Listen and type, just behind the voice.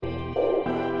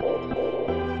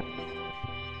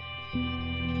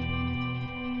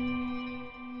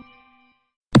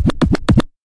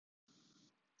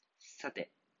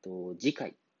次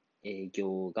回営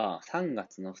業が3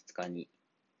月の2日に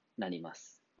なりま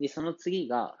す。で、その次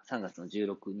が3月の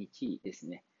16日です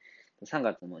ね。3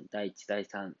月の第1、第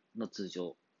3の通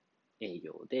常営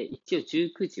業で、一応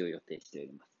19時を予定してお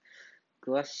ります。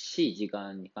詳しい時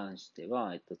間に関して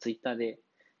は、ツイッターで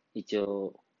一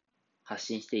応発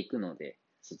信していくので、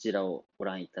そちらをご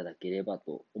覧いただければ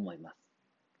と思います。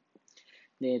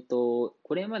で、こ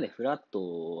れまでフラッ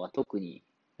トは特に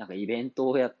なんかイベント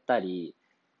をやったり、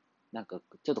なんか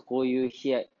ちょっとこういう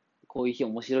日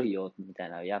面白いよみたい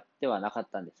なのをやってはなかっ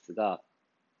たんですが、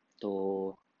ち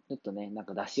ょっとね、なん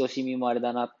か出し惜しみもあれ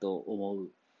だなと思う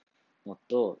の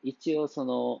と、一応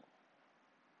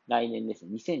来年です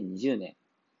ね、2020年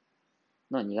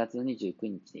の2月29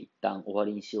日で一旦終わ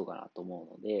りにしようかなと思う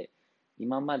ので、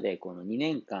今までこの2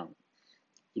年間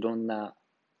いろんな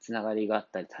つながりがあっ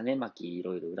たり、種まきい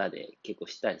ろいろ裏で結構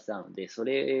したりしたので、そ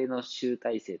れの集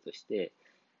大成として、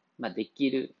でき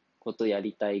ること、や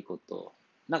りたいこと、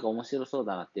なんか面白そう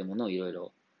だなっていうものをいろい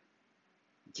ろ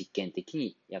実験的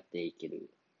にやっていける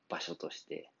場所とし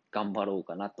て頑張ろう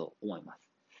かなと思います。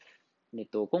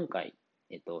今回、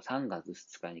3月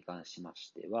2日に関しまし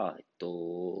ては、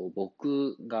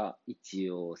僕が一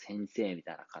応先生み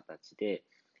たいな形で、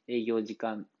営業時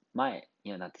間前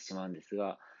にはなってしまうんです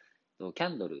が、キャ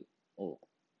ンドルを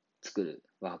作る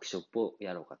ワークショップを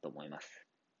やろうかと思います。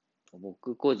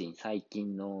僕個人最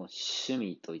近の趣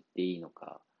味と言っていいの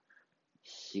か、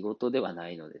仕事ではな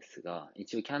いのですが、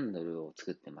一応キャンドルを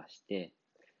作ってまして、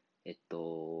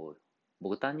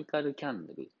ボタニカルキャン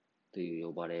ドルという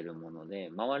呼ばれるもので、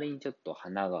周りにちょっと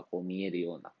花がこう見える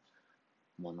ような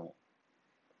もの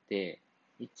で、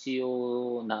一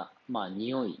応ア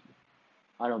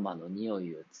ロマの匂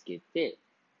いをつけて、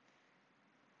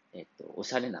お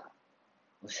しゃれな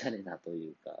とい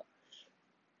うか、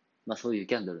そういう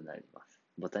キャンドルになります。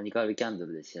ボタニカルキャンド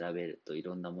ルで調べるとい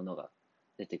ろんなものが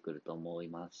出てくると思い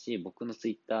ますし、僕のツ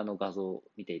イッターの画像を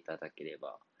見ていただけれ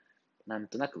ば、なん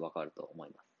となくわかると思い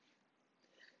ま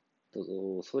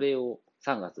す。それを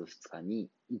3月2日に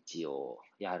一応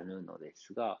やるので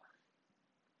すが、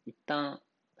一旦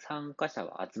参加者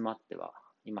は集まっては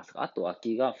いますが、あと空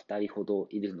きが2人ほど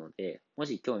いるので、も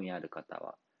し興味ある方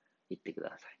は行ってく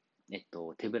ださい。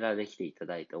手ぶらで来ていた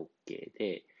だいて OK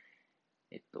で、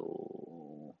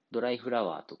ドライフラ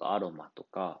ワーとかアロマと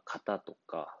か型と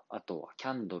か、あとはキ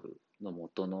ャンドルの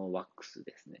元のワックス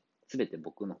ですね。すべて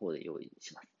僕の方で用意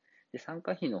します。で、参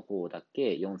加費の方だ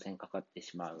け4000円かかって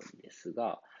しまうんです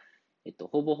が、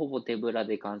ほぼほぼ手ぶら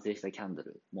で完成したキャンド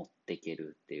ル持っていけ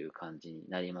るっていう感じに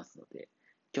なりますので、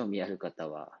興味ある方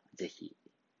はぜひ、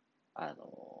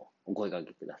お声掛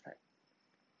けください。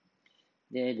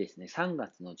でですね、3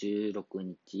月の16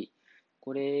日、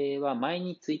これは前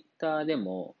にツイッターで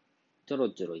もちょろ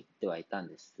ちょろ言ってはいたん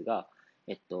ですが、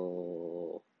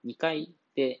2階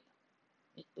で、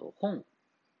本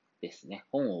ですね、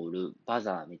本を売るバ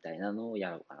ザーみたいなのを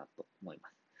やろうかなと思いま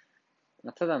す。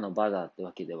ただのバザーって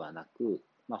わけではなく、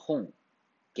本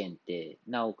限定、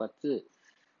なおかつ、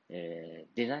デ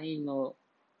ザインの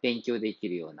勉強でき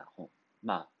るような本。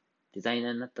デザイナ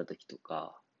ーになった時と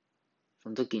か、そ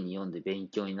の時に読んで勉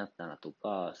強になったなと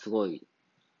か、すごい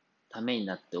ために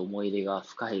なって思い入れが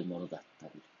深いものだった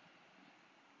り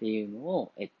っていうの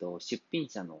を、出品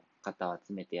者の方を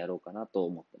集めてやろうかなと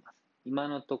思ってます。今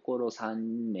のところ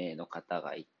3名の方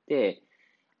がいて、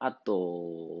あと、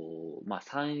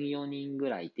3、4人ぐ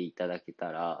らいいていただけ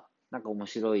たら、なんか面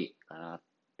白いかなっ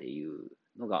ていう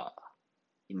のが、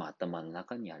今頭の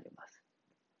中にあります。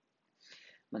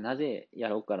なぜや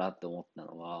ろうかなと思った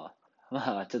のは、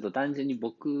ちょっと単純に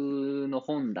僕の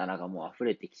本棚がもう溢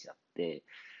れてきちゃって、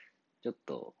ちょっ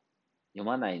と読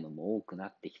まないのも多くな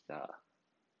ってきた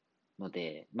の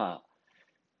で、な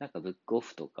んかブックオ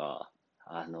フとか、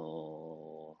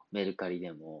メルカリ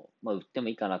でも、売っても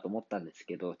いいかなと思ったんです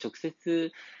けど、直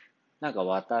接なんか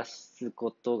渡す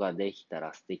ことができた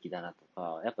ら素敵だなと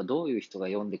か、やっぱどういう人が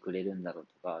読んでくれるんだろう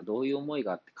とか、どういう思い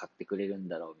があって買ってくれるん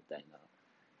だろうみたいな、っ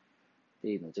て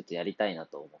いうのをちょっとやりたいな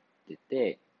と思って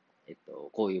て、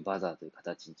こういうバザーという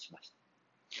形にしました。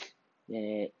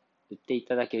で、売ってい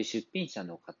ただける出品者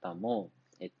の方も、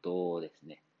です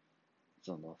ね、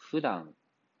普段、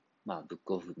ブッ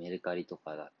クオフ、メルカリと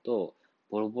かだと、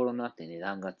ボロボロになって値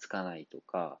段がつかないと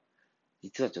か、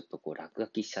実はちょっとこう落書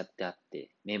きしちゃってあって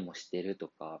メモしてると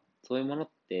か、そういうものっ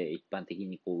て一般的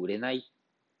にこう売れない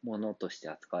ものとして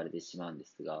扱われてしまうんで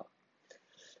すが、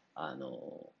な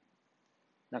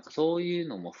んかそういう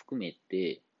のも含め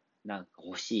て、なんか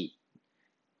欲しい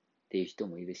っていう人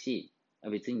もいるし、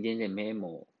別に全然メ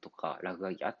モとか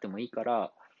落書きあってもいいか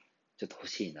ら、ちょっと欲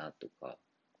しいなとか、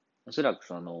おそらく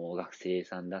その学生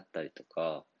さんだったりと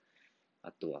か、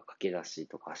あとは駆け出し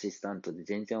とかアシスタントで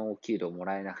全然お給料も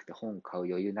らえなくて本買う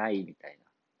余裕ないみたいな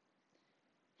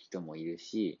人もいる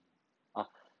し、あ、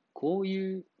こう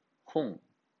いう本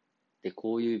で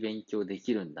こういう勉強で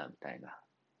きるんだみたいな、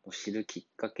知るきっ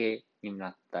かけにな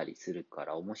ったりするか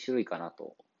ら面白いかな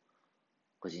と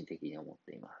個人的に思っ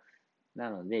ています。な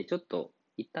ので、ちょっと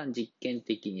一旦実験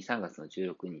的に3月の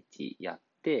16日やっ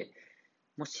て、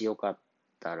もしよかっ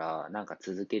たらなんか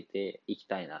続けていき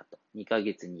たいなと。2ヶ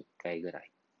月に1回ぐらい。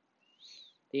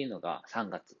っていうのが3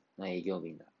月の営業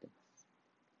日になってます。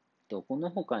この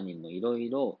他にもいろい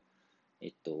ろ、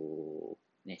4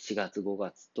月5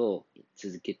月と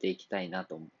続けていきたいな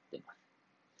と思ってます。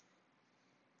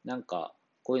なんか、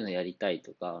こういうのやりたい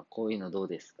とか、こういうのどう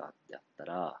ですかってやった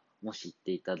ら、もし言っ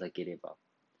ていただければ、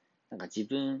なんか自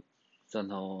分、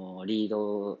リー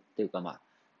ドっていうか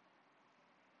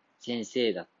先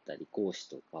生だったり講師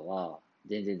とかは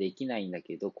全然できないんだ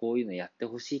けど、こういうのやって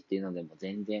ほしいっていうのでも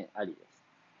全然ありです。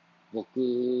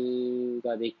僕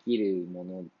ができるも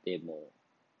のでも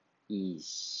いい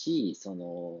し、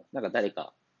なんか誰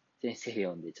か先生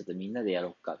呼んでちょっとみんなでやろ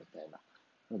うかみたいな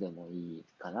のでもいい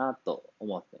かなと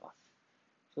思ってます。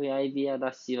そういうアイディア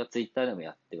出しはツイッターでも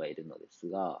やってはいるのです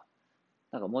が、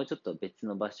なんかもうちょっと別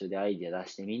の場所でアイディア出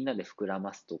してみんなで膨ら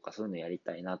ますとかそういうのやり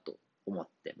たいなと思っ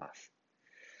てます。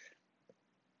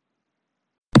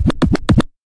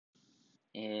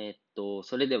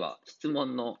それでは質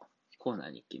問のコーナ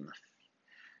ーに行きます。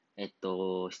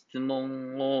質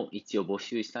問を一応募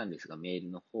集したんですが、メー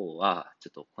ルの方はちょ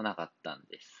っと来なかったん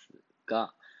です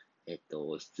が、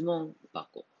質問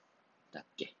箱だっ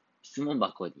け質問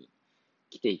箱に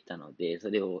来ていたので、そ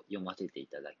れを読ませてい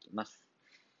ただきます。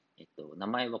名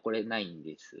前はこれないん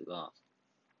ですが、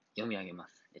読み上げま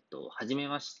す。はじめ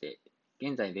まして。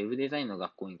現在、ウェブデザインの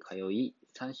学校に通い、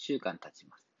3週間経ち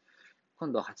ます。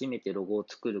今度初めてロゴを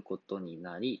作ることに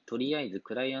なり、とりあえず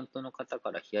クライアントの方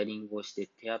からヒアリングをして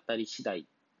手当たり次第、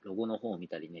ロゴの方を見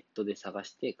たりネットで探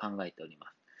して考えており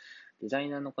ます。デザイ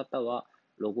ナーの方は、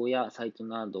ロゴやサイト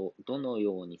など、どの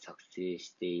ように作成し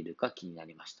ているか気にな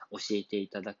りました。教えてい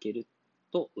ただける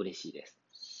と嬉しいです。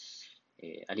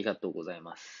ありがとうござい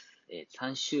ます。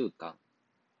3週間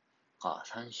か。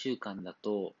3週間だ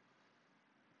と、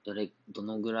ど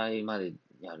のぐらいまで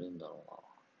やるんだろうな。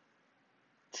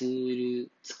ツー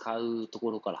ル使うと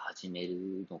ころから始め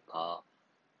るのか、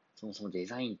そもそもデ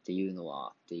ザインっていうの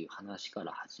はっていう話か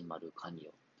ら始まるかに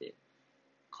よって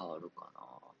変わるか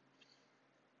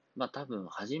な。多分、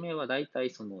初めは大体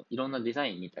いろんなデザ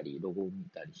イン見たり、ロゴ見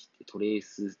たりして、トレー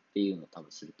スっていうのを多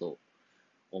分すると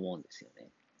思うんですよ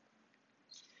ね。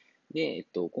で、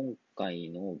今回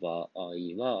の場合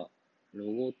は、ロ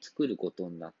ゴを作ること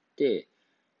になって、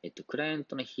クライアン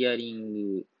トのヒアリ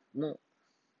ングも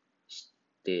し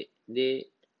て、で、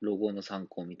ロゴの参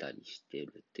考を見たりして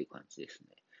るっていう感じです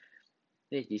ね。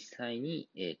で、実際に、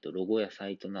ロゴやサ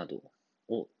イトなど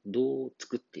をどう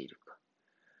作っているか。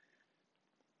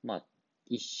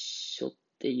一緒っ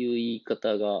ていう言い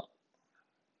方が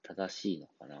正しいの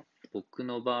かな。僕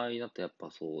の場合だとやっ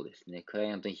ぱそうですね。クラ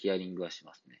イアントにヒアリングはし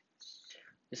ますね。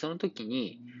で、その時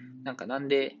に、なん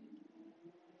で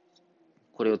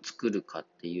これを作るかっ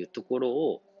ていうところ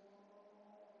を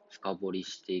深掘り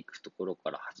していくところ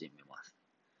から始めます。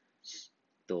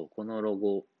このロ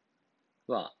ゴ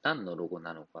は何のロゴ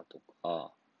なのかと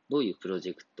か、どういうプロ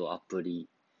ジェクト、アプリ、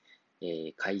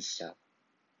会社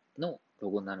のロ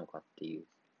ゴなのかっていう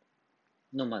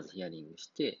のをまずヒアリングし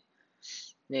て、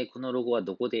で、このロゴは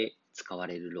どこで使わ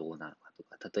れるロゴなのかと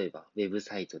か、例えばウェブ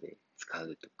サイトで使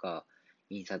うとか、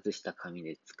印刷した紙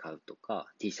で使うと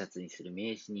か、T シャツにする、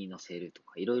名刺に載せると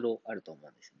か、いろいろあると思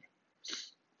うんですね。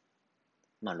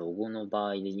ロゴの場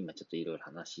合で今ちょっといろいろ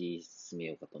話し進め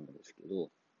ようかと思うんですけ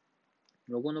ど、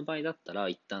ロゴの場合だったら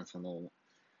一旦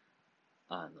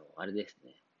あれです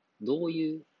ね、どう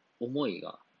いう思い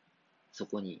がそ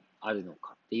こにあるの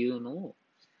かっていうのを、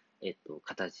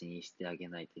形にしてあげ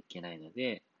ないといけないの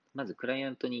で、まずクライ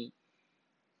アントに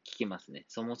聞きますね。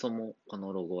そもそもこ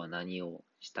のロゴは何を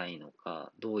したいの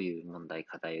か、どういう問題、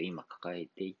課題を今抱え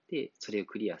ていて、それを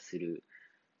クリアする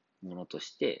ものと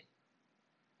して、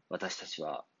私たち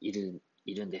はいる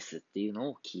んですっていうの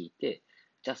を聞いて、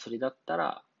じゃあそれだった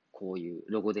ら、こういう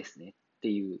ロゴですねって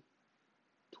いう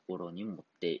ところに持っ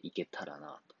ていけたら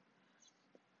なと。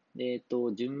で、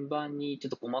順番にちょ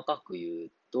っと細かく言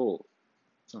うと、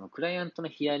そのクライアントの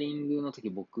ヒアリングの時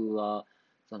僕は、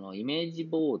そのイメージ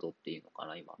ボードっていうのか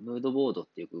な、今、ムードボードっ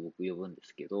てよく僕呼ぶんで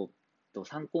すけど、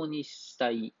参考にした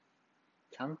い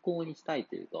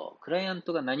というか、クライアン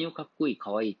トが何をかっこいい、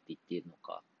かわいいって言っているの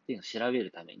かっていうのを調べ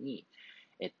るために、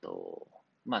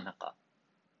なんか、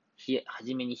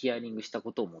初めにヒアリングした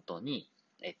ことをもとに、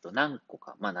何個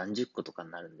か、何十個とか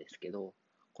になるんですけど、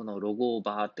このロゴを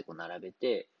バーってこう並べ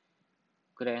て、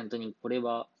クライアントにこれ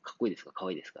はかっこいいですか、か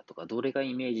わいいですかとか、どれが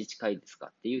イメージ近いですか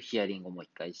っていうヒアリングをもう一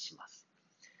回します。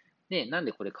で、なん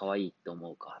でこれかわいいって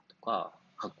思うかとか、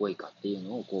かっこいいかっていう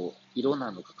のを、こう、色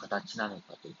なのか形なの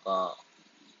かとか、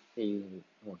っていう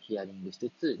のをヒアリングしつ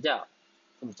つ、じゃあ、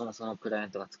そのクライア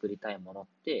ントが作りたいものっ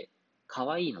て、か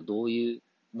わいいのどういう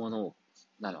もの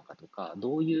なのかとか、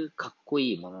どういうかっこ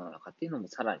いいものなのかっていうのも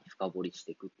さらに深掘りし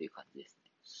ていくっていう感じです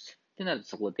ね。ってなると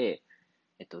そこで、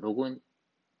ロゴ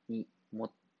に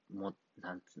持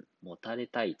たれ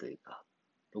たいというか、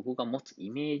ロゴが持つイ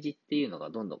メージっていうのが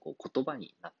どんどんこう言葉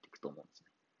になっていくと思うんですね。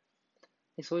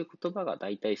で、そういう言葉が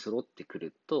大体揃ってく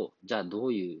ると、じゃあど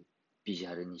ういうビジ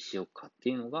ュアルにしようかって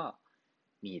いうのが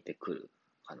見えてくる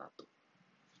かなと。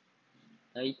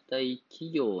大体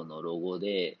企業のロゴ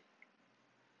で、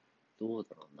どう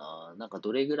だろうな、なんか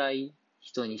どれぐらい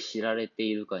人に知られて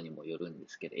いるかにもよるんで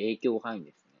すけど、影響範囲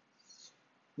ですね。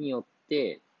によっ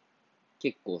て、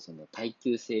結構その耐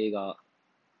久性が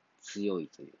強い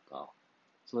というか、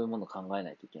そういうものを考え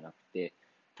ないといけなくて、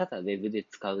ただウェブで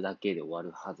使うだけで終わ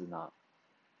るはずな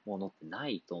ものってな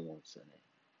いと思うんですよね。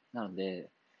なので、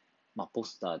ポ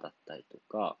スターだったりと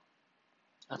か、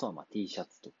あとはT シャ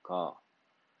ツとか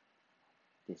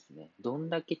ですね。どん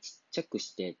だけちっちゃく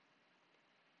して、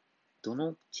ど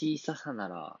の小ささな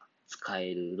ら使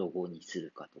えるロゴにす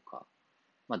るかとか、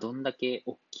どんだけ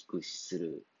大きくす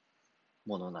る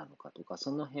ものなのかとか、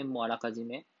その辺もあらかじ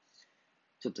め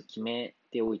ちょっと決め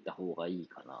ておいた方がいい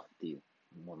かなっていう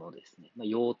ものですね。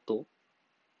用途、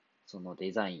その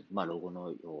デザイン、ロゴ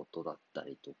の用途だった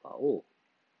りとかを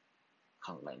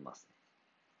考えますね。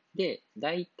で、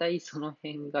大体その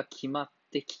辺が決まっ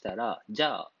てきたら、じ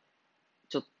ゃあ、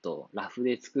ちょっとラフ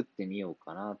で作ってみよう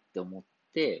かなって思っ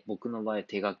て、僕の場合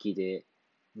手書きで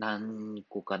何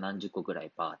個か何十個ぐら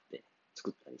いバーって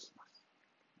作ったりします。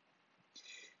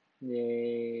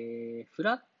で、フ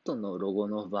ラットのロゴ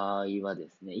の場合はで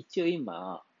すね、一応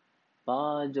今、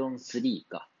バージョン3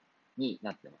に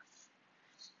なってます。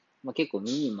結構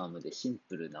ミニマムでシン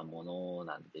プルなもの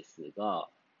なんですが、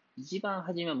一番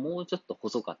初めはもうちょっと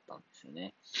細かったんですよ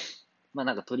ね。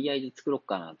なんかとりあえず作ろう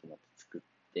かなと思って作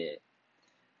って、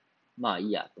い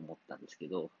いやと思ったんですけ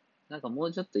ど、なんかも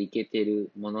うちょっといけて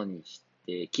るものにし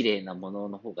て、綺麗なもの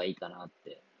の方がいいかなっ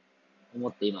て思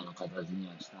って今の形に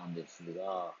はしたんです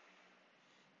が、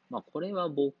これは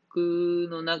僕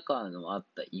の中のあっ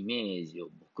たイメージを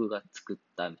僕が作っ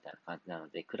たみたいな感じなの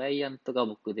で、クライアントが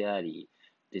僕であり、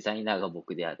デザイナーが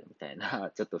僕であるみたい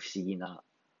な、ちょっと不思議な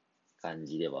感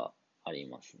じではあり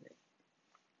ますね。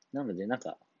なので、なん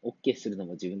か、OK するの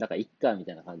も自分だからいっかみ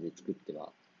たいな感じで作って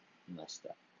はいまし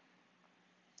た。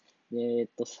で、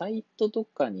サイトと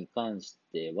かに関し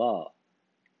ては、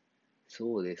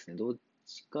そうですね、どっ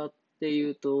ちかってい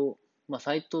うと、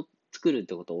サイト作るっ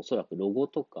てことはおそらくロゴ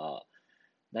とか、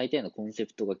大体のコンセ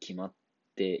プトが決まっ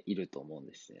ていると思うん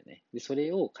ですよね。で、そ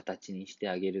れを形にして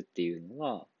あげるっていうの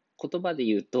は、言葉で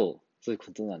言うとそういう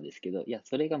ことなんですけど、いや、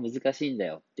それが難しいんだ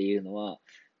よっていうのは、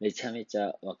めちゃめち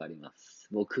ゃわかります。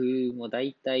僕も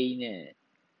大体ね、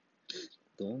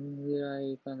どんぐら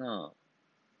いかな。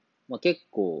結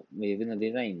構、ウェブの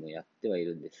デザインもやってはい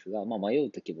るんですが、迷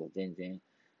うときも全然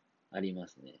ありま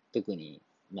すね。特に、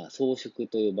装飾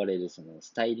と呼ばれるその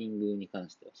スタイリングに関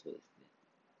してはそうで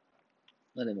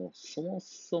すね。でも、そも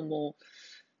そも、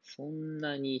そん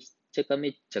なにしっちゃかめ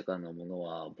っちゃかなもの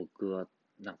は僕は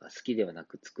なんか好きではな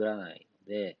く作らないの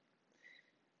で、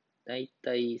だい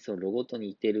たいそのロゴと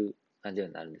似てる感じ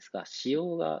になるんですが、仕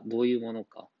様がどういうもの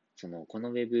か、こ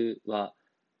のウェブは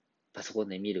パソコン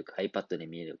で見るか、iPad で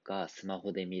見るか、スマ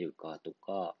ホで見るかと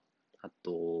か、あ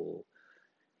と、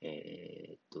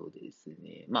です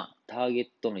ね、ターゲッ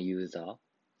トのユーザー、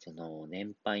その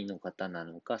年配の方な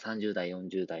のか、30代、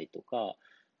40代とか、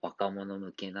若者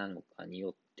向けなのかに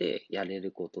よってやれ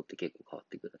ることって結構変わっ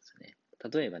てくるんですね。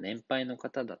例えば年配の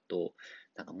方だと、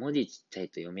なんか文字ちっちゃい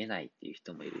と読めないっていう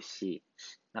人もいるし、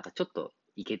なんかちょっと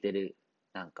イケてる、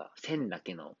なんか線だ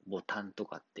けのボタンと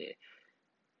かって、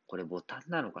これボタン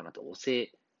なのかなと押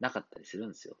せなかったりするん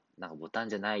ですよ。なんかボタン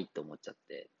じゃないと思っちゃっ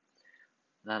て。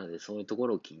なのでそういうとこ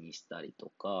ろを気にしたりと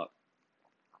か、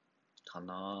か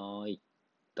な、一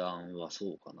旦は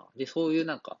そうかな。で、そういう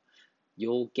なんか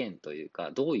要件というか、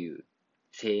どういう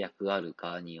制約がある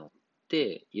かによっ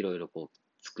て、いろいろこう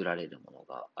作られるもの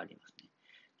がありますね。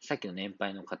さっきの年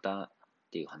配の方っ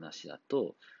ていう話だ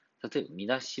と、例えば見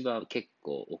出しは結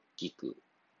構大きく、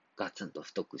ガツンと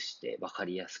太くして分か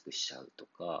りやすくしちゃうと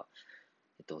か、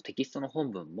テキストの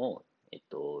本文も、ウ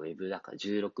ェブだから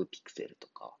16ピクセルと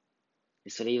か、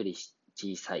それより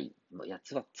小さいや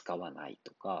つは使わない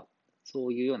とか、そ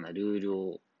ういうようなルール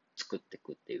を作ってい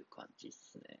くっていう感じで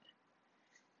すね。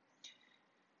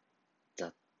ざ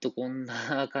っとこん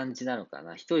な感じなのか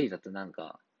な。一人だとなん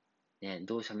か、ね、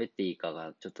どう喋っていいか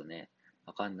がちょっとね、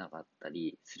わかんなかった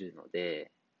りするの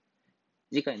で、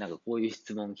次回なんかこういう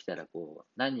質問来たら、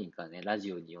何人かね、ラ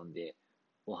ジオに呼んで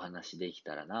お話でき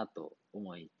たらなと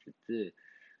思いつつ、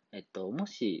も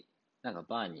し、なんか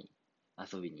バーに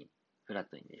遊びに、フラッ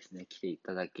トにですね、来てい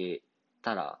ただけ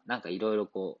たら、なんかいろいろ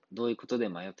どういうことで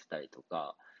迷ってたりと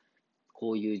か、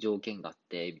こういう条件があっ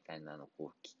て、みたいなのを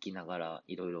聞きながら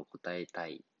いろいろ答えた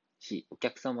いし、お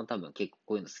客さんも多分結構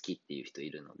こういうの好きっていう人い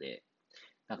るので、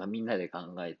なんかみんなで考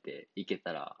えていけ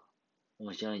たら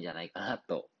面白いんじゃないかな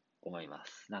と思いま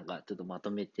す。なんかちょっとまと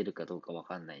めてるかどうかわ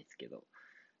かんないですけど、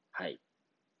はい。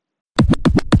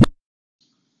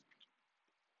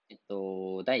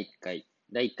第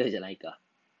1回じゃないか。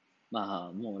ま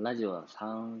あ、もうラジオは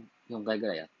3、4回ぐ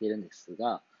らいやってるんです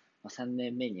が、3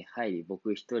年目に入り、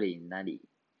僕一人になり、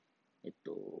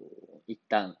一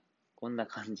旦こんな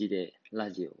感じで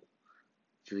ラジオを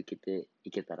続けて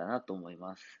いけたらなと思い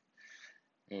ます。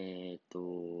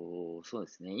そう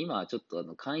ですね。今はちょっと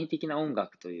簡易的な音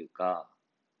楽というか、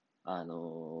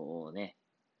ね、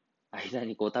間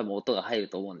に多分音が入る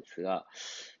と思うんですが、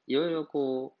いろいろ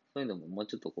そういうのももう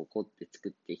ちょっと凝って作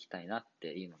っていきたいなっ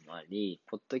ていうのもあり、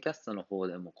ポッドキャストの方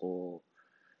でも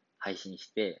配信し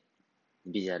て、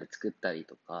ビジュアル作ったり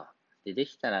とか、で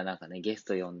きたらなんかね、ゲス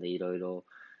ト呼んでいろいろ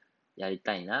やり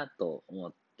たいなと思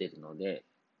ってるので、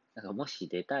なんかもし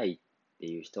出たいって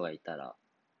いう人がいたら、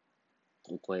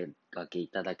お声掛けい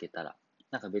ただけたら、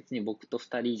なんか別に僕と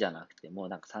2人じゃなくても、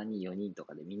なんか3人、4人と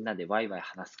かでみんなでワイワイ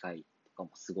話す会とか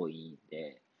もすごいいいん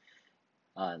で、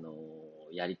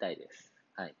やりたいです。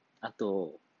はい。あ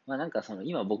と、なんか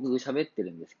今僕喋って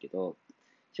るんですけど、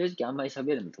正直あんまり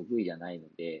喋るの得意じゃないの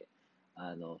で、フ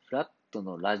ラット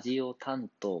のラジオ担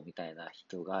当みたいな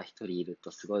人が一人いると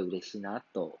すごい嬉しいな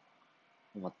と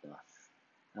思ってます。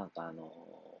なんか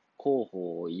広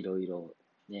報をいろいろ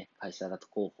ね、会社だと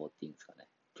広報っていうんですかね、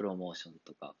プロモーション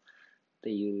とかっ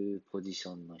ていうポジシ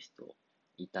ョンの人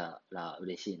いたら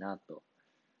嬉しいなと。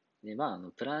で、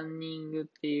プランニングっ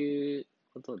ていう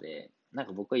ことで、なん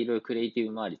か僕はいろいろクリエイティ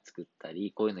ブ周り作った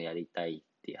り、こういうのやりたい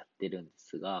ってやってるんで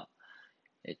すが、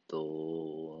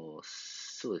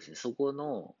そうですね、そこ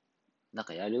の、なん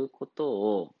かやること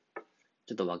を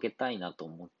ちょっと分けたいなと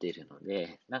思っているの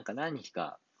で、なんか何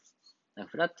か、なん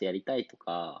かフラットやりたいと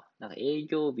か、なんか営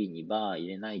業日にバー入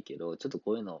れないけど、ちょっと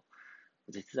こういうの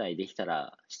お手伝いできた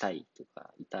らしたいと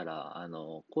かいたら、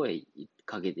声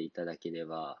かけていただけれ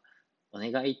ば、お願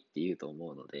いって言うと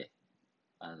思うので、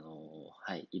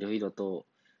はい、いろいろと、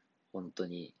本当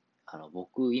に、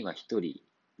僕今一人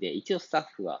で、一応スタッ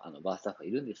フは、バースタッフは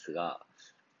いるんですが、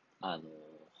あの、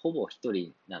ほぼ一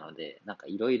人なので、なんか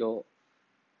いろいろ、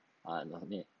お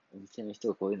店の人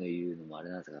がこういうの言うのもあれ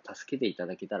なんですが、助けていた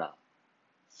だけたら、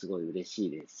すごい嬉し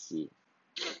いですし、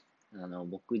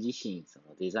僕自身、そ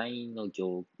のデザインの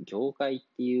業界っ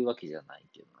ていうわけじゃない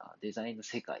けどな、デザインの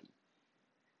世界、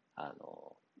あ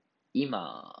の、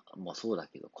今もそうだ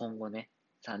けど、今後ね、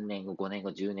3年後、5年後、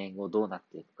10年後どうなっ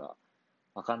ていくか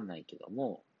わかんないけど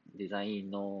も、デザイン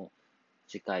の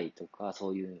世界とか、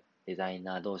そういうデザイ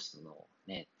ナー同士の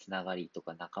ね、つながりと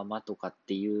か仲間とかっ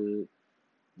ていう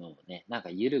のをね、なんか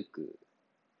緩く、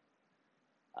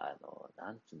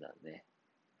なんつうんだろうね、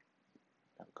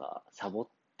なんか、サボっ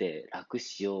て楽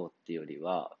しようっていうより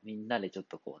は、みんなでちょっ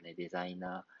とデザイ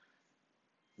ナ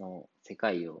ーの世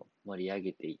界を盛り上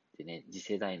げていってね、次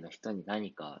世代の人に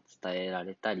何か伝えら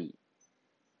れたり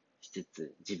しつ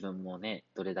つ、自分もね、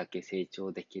どれだけ成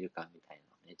長できるかみたいなの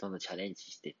をね、どんどんチャレンジ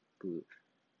していく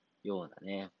ような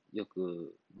ね、よ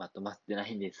くまとまってな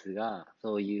いんですが、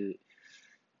そういう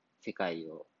世界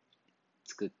を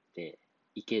作って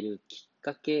いけるきっ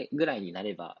かけぐらいにな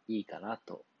ればいいかな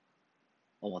と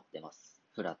思ってます。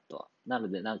フラットは。なの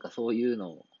でなんかそういう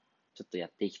のをちょっとや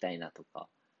っていきたいなとか、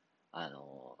あ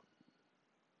の、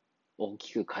大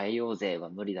きく変えようぜは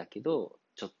無理だけど、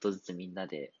ちょっとずつみんな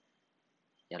で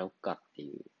やろっかって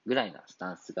いうぐらいなス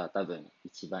タンスが多分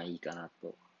一番いいかな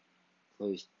と。そ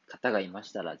ういう方がいま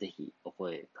したらぜひお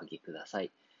声かけくださ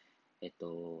い。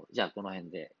じゃあこの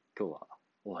辺で今日は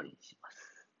終わりにします。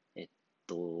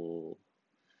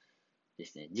で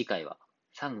すね、次回は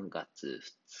3月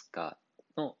2日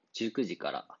の19時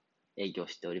から営業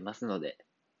しておりますので、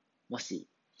もし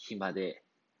暇で、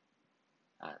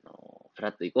フ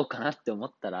ラッと行こうかなって思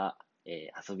ったら、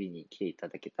遊びに来ていた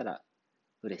だけたら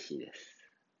嬉しいです。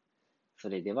そ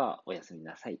れではおやすみ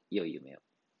なさい。良い夢を。